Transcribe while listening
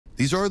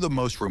These are the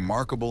most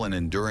remarkable and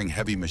enduring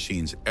heavy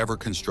machines ever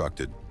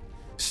constructed,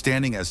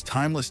 standing as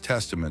timeless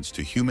testaments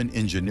to human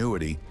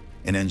ingenuity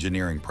and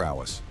engineering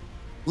prowess.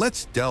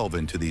 Let's delve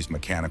into these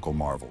mechanical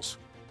marvels.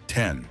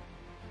 10.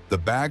 The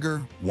Bagger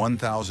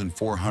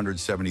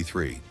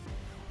 1473,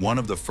 one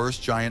of the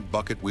first giant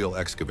bucket wheel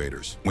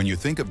excavators. When you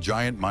think of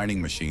giant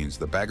mining machines,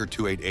 the Bagger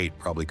 288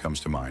 probably comes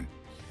to mind.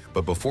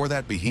 But before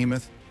that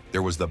behemoth,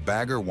 there was the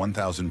Bagger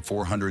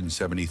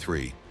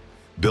 1473,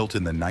 built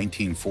in the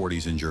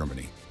 1940s in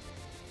Germany.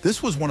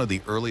 This was one of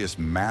the earliest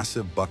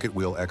massive bucket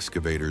wheel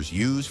excavators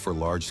used for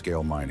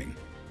large-scale mining.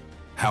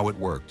 How it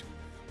worked.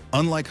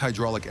 Unlike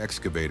hydraulic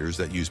excavators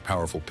that use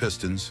powerful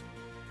pistons,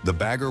 the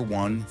Bagger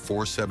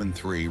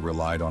 1473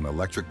 relied on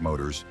electric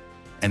motors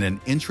and an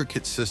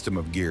intricate system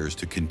of gears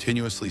to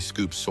continuously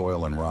scoop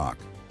soil and rock.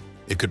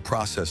 It could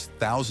process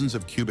thousands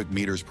of cubic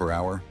meters per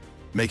hour,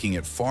 making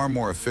it far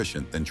more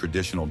efficient than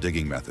traditional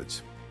digging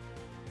methods.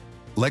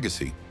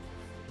 Legacy.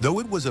 Though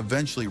it was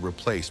eventually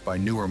replaced by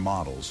newer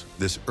models,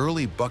 this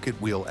early bucket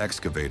wheel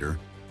excavator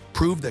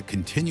proved that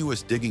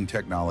continuous digging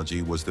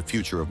technology was the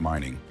future of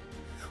mining.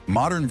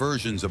 Modern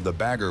versions of the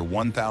Bagger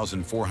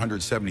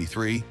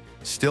 1473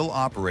 still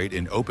operate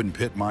in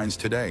open-pit mines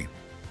today.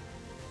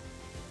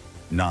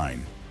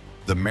 9.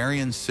 The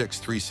Marion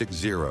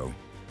 6360,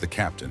 the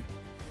Captain.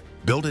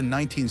 Built in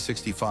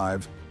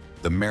 1965,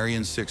 the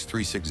Marion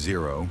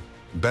 6360,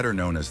 better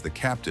known as the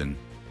Captain,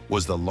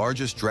 was the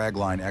largest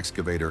dragline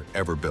excavator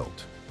ever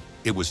built.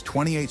 It was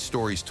 28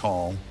 stories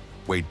tall,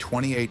 weighed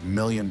 28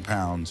 million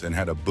pounds, and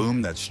had a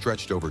boom that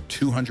stretched over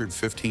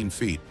 215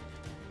 feet.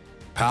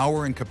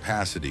 Power and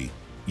capacity,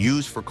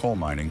 used for coal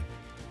mining,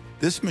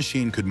 this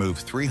machine could move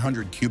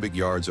 300 cubic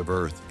yards of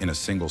earth in a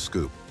single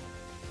scoop.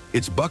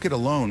 Its bucket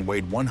alone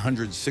weighed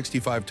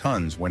 165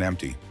 tons when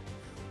empty.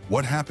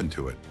 What happened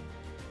to it?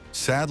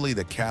 Sadly,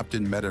 the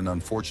Captain met an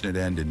unfortunate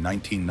end in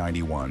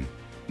 1991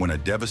 when a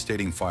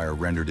devastating fire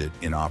rendered it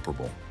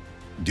inoperable.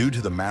 Due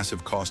to the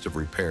massive cost of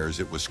repairs,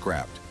 it was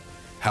scrapped.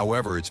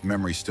 However, its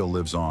memory still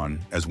lives on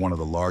as one of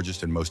the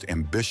largest and most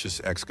ambitious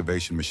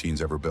excavation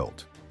machines ever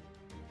built.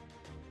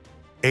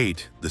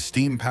 8. The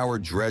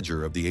steam-powered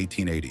dredger of the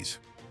 1880s.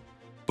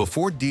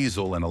 Before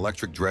diesel and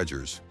electric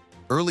dredgers,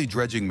 early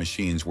dredging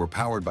machines were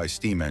powered by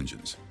steam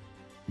engines.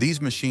 These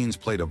machines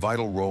played a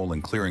vital role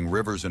in clearing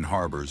rivers and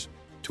harbors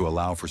to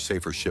allow for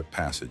safer ship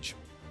passage.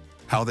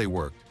 How they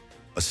worked.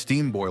 A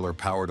steam boiler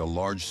powered a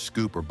large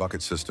scoop or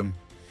bucket system.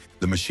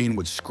 The machine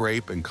would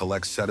scrape and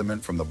collect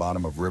sediment from the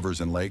bottom of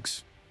rivers and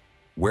lakes.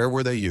 Where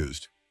were they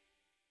used?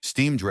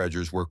 Steam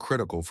dredgers were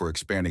critical for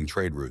expanding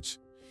trade routes.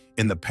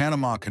 In the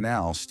Panama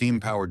Canal,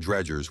 steam-powered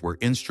dredgers were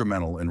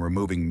instrumental in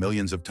removing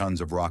millions of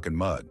tons of rock and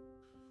mud.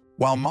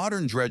 While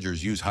modern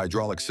dredgers use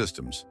hydraulic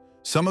systems,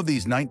 some of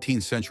these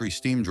 19th century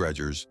steam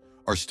dredgers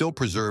are still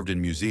preserved in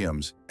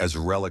museums as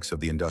relics of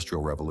the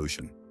Industrial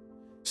Revolution.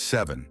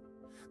 7.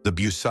 The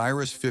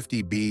Bucyrus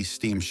 50B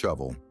steam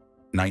shovel,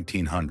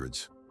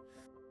 1900s.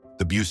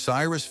 The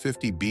Bucyrus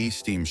 50B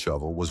steam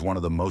shovel was one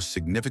of the most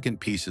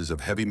significant pieces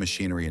of heavy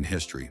machinery in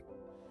history.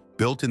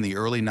 Built in the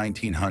early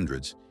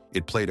 1900s,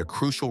 it played a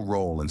crucial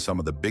role in some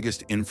of the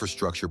biggest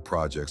infrastructure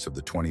projects of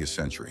the 20th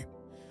century.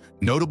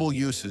 Notable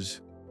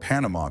uses: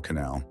 Panama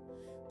Canal.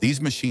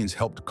 These machines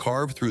helped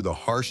carve through the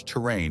harsh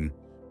terrain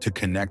to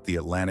connect the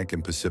Atlantic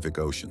and Pacific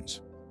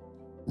Oceans.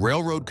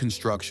 Railroad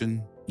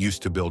construction,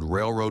 used to build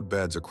railroad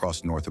beds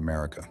across North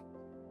America.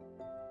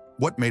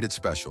 What made it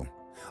special?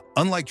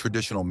 Unlike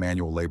traditional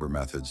manual labor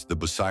methods, the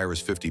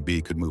Bucyrus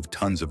 50B could move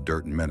tons of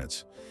dirt in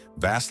minutes,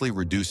 vastly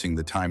reducing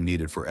the time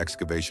needed for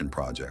excavation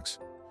projects.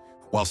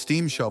 While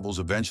steam shovels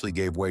eventually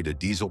gave way to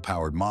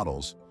diesel-powered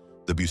models,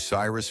 the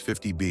Bucyrus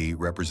 50B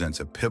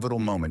represents a pivotal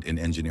moment in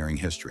engineering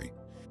history.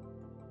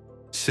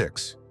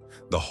 6.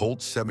 The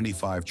Holt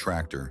 75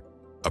 tractor,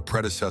 a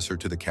predecessor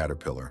to the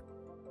Caterpillar.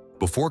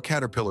 Before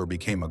Caterpillar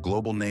became a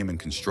global name in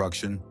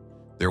construction,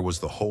 there was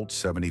the Holt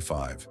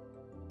 75.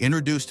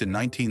 Introduced in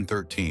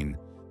 1913,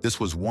 this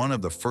was one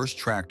of the first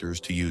tractors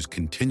to use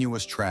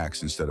continuous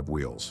tracks instead of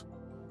wheels.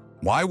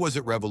 Why was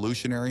it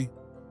revolutionary?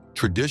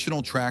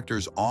 Traditional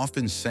tractors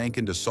often sank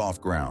into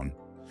soft ground,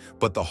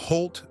 but the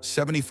Holt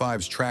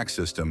 75's track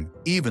system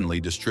evenly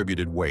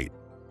distributed weight.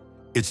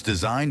 Its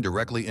design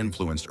directly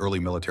influenced early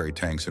military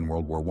tanks in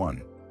World War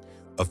I.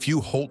 A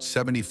few Holt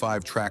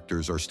 75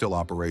 tractors are still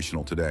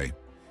operational today,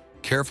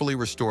 carefully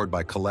restored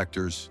by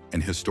collectors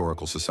and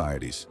historical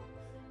societies.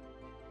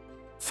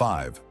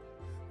 5.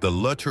 The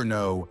Le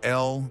Tourneau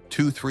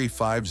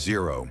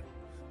L2350,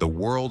 the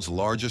world's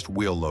largest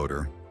wheel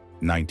loader,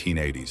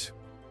 1980s.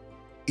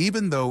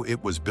 Even though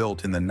it was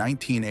built in the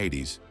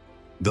 1980s,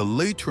 the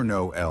Le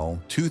Tourneau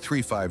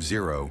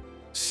L2350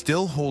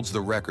 still holds the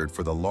record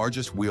for the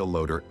largest wheel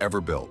loader ever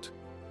built.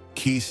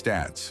 Key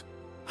stats: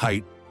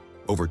 height,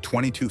 over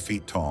 22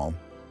 feet tall;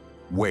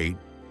 weight,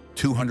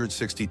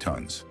 260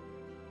 tons;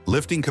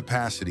 lifting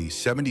capacity,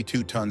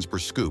 72 tons per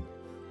scoop.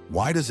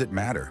 Why does it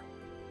matter?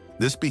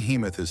 This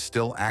behemoth is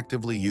still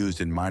actively used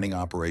in mining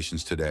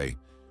operations today,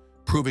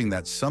 proving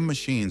that some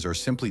machines are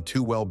simply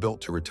too well built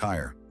to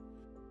retire.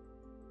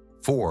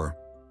 4.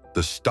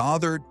 The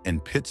Stothard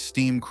and Pitt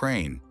steam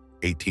crane,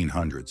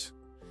 1800s.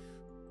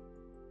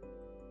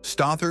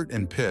 Stothard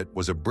and Pitt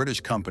was a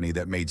British company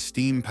that made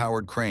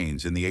steam-powered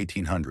cranes in the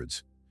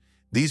 1800s.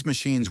 These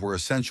machines were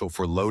essential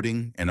for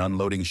loading and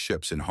unloading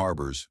ships in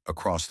harbors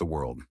across the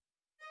world.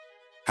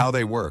 How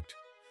they worked.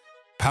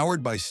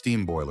 Powered by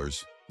steam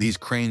boilers, these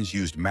cranes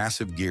used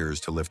massive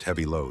gears to lift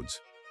heavy loads.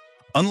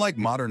 Unlike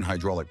modern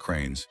hydraulic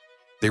cranes,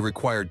 they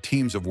required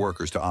teams of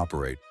workers to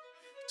operate.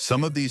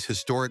 Some of these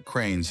historic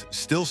cranes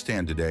still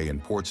stand today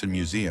in ports and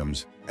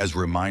museums as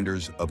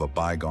reminders of a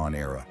bygone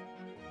era.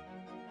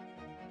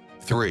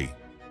 3.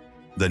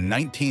 The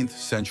 19th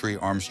century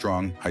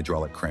Armstrong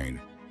hydraulic crane.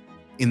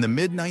 In the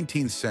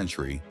mid-19th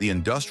century, the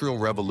Industrial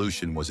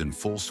Revolution was in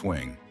full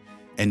swing,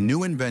 and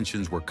new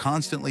inventions were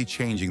constantly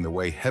changing the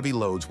way heavy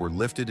loads were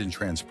lifted and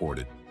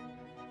transported.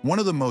 One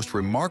of the most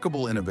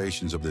remarkable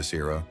innovations of this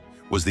era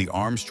was the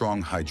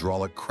Armstrong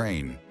hydraulic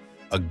crane,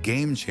 a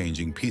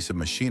game-changing piece of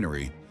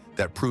machinery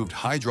that proved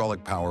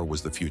hydraulic power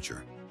was the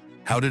future.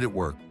 How did it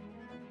work?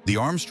 The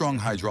Armstrong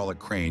hydraulic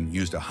crane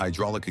used a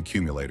hydraulic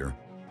accumulator,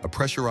 a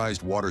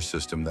pressurized water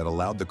system that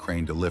allowed the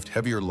crane to lift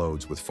heavier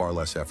loads with far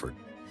less effort.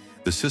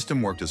 The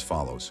system worked as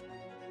follows.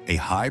 A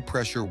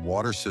high-pressure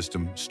water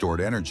system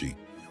stored energy,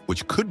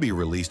 which could be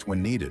released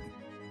when needed.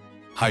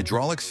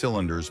 Hydraulic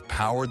cylinders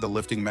powered the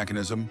lifting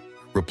mechanism,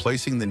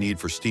 replacing the need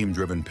for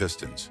steam-driven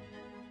pistons.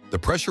 The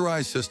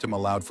pressurized system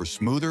allowed for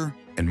smoother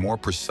and more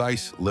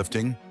precise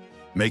lifting,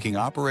 making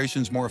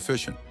operations more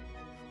efficient.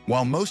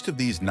 While most of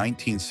these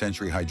 19th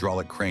century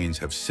hydraulic cranes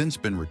have since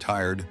been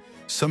retired,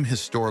 some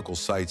historical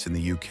sites in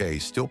the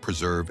UK still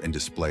preserve and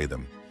display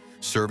them,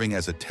 serving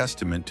as a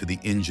testament to the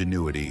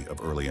ingenuity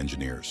of early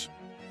engineers.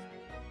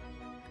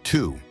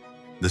 2.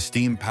 The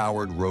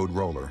steam-powered road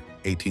roller,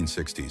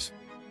 1860s.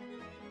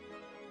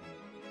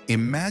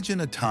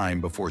 Imagine a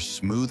time before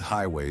smooth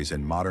highways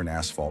and modern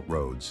asphalt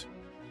roads.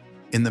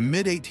 In the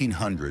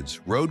mid-1800s,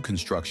 road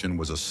construction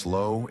was a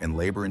slow and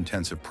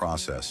labor-intensive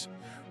process,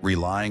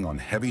 relying on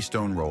heavy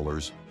stone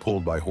rollers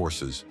pulled by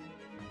horses.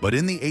 But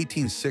in the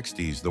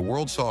 1860s, the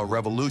world saw a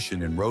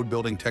revolution in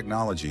road-building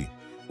technology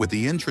with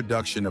the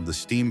introduction of the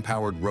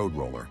steam-powered road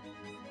roller.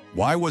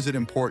 Why was it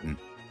important?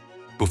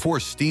 Before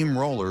steam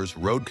rollers,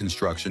 road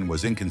construction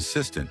was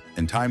inconsistent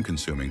and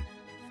time-consuming.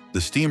 The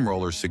steam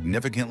roller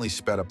significantly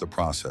sped up the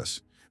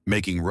process,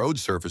 making road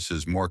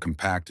surfaces more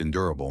compact and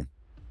durable.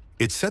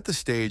 It set the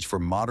stage for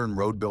modern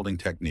road-building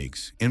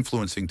techniques,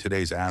 influencing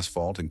today's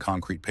asphalt and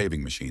concrete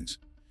paving machines.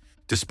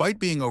 Despite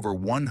being over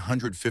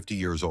 150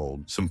 years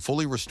old, some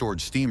fully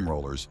restored steam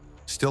rollers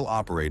still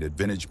operate at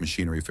vintage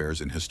machinery fairs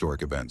and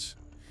historic events.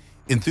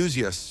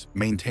 Enthusiasts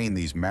maintain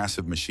these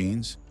massive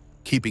machines,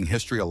 keeping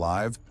history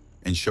alive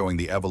and showing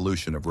the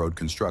evolution of road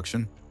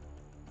construction.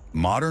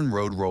 Modern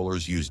road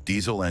rollers use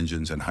diesel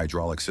engines and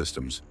hydraulic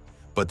systems,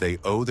 but they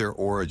owe their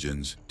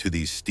origins to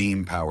these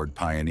steam-powered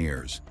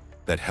pioneers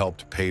that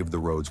helped pave the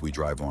roads we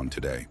drive on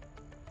today.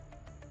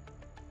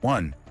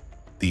 1.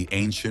 The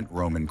ancient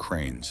Roman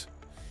cranes.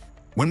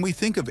 When we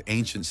think of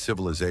ancient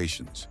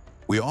civilizations,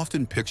 we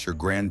often picture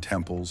grand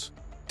temples,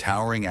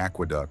 towering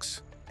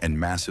aqueducts, and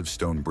massive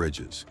stone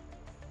bridges.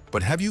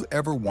 But have you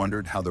ever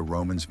wondered how the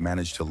Romans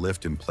managed to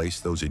lift and place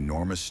those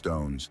enormous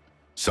stones,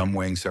 some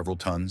weighing several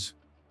tons?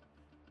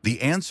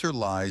 The answer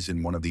lies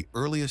in one of the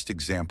earliest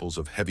examples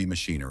of heavy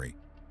machinery,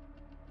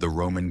 the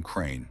Roman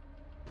crane.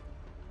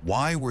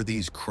 Why were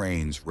these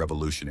cranes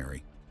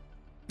revolutionary?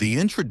 The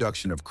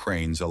introduction of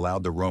cranes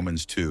allowed the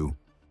Romans to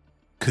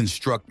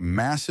construct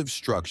massive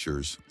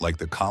structures like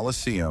the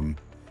Colosseum,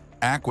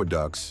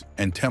 aqueducts,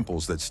 and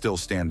temples that still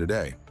stand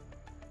today.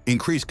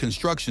 Increase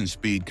construction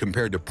speed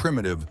compared to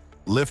primitive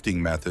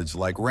lifting methods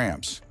like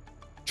ramps.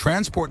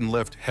 Transport and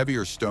lift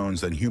heavier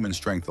stones than human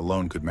strength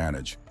alone could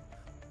manage.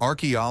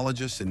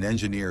 Archaeologists and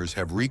engineers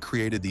have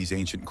recreated these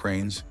ancient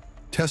cranes,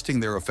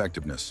 testing their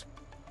effectiveness.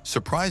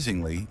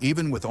 Surprisingly,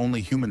 even with only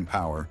human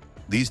power,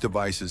 these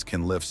devices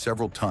can lift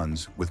several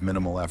tons with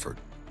minimal effort,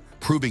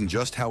 proving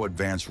just how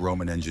advanced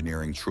Roman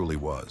engineering truly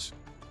was.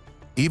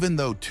 Even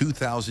though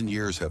 2,000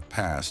 years have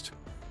passed,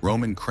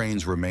 Roman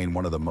cranes remain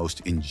one of the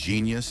most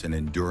ingenious and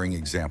enduring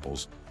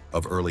examples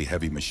of early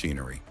heavy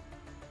machinery.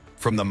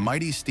 From the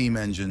mighty steam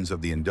engines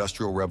of the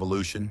Industrial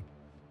Revolution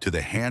to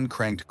the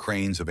hand-cranked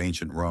cranes of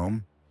ancient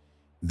Rome,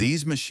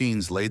 these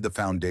machines laid the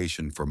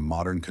foundation for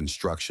modern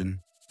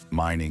construction,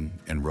 mining,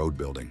 and road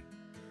building.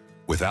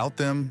 Without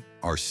them,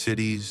 our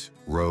cities,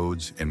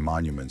 roads, and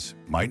monuments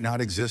might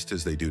not exist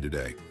as they do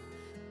today.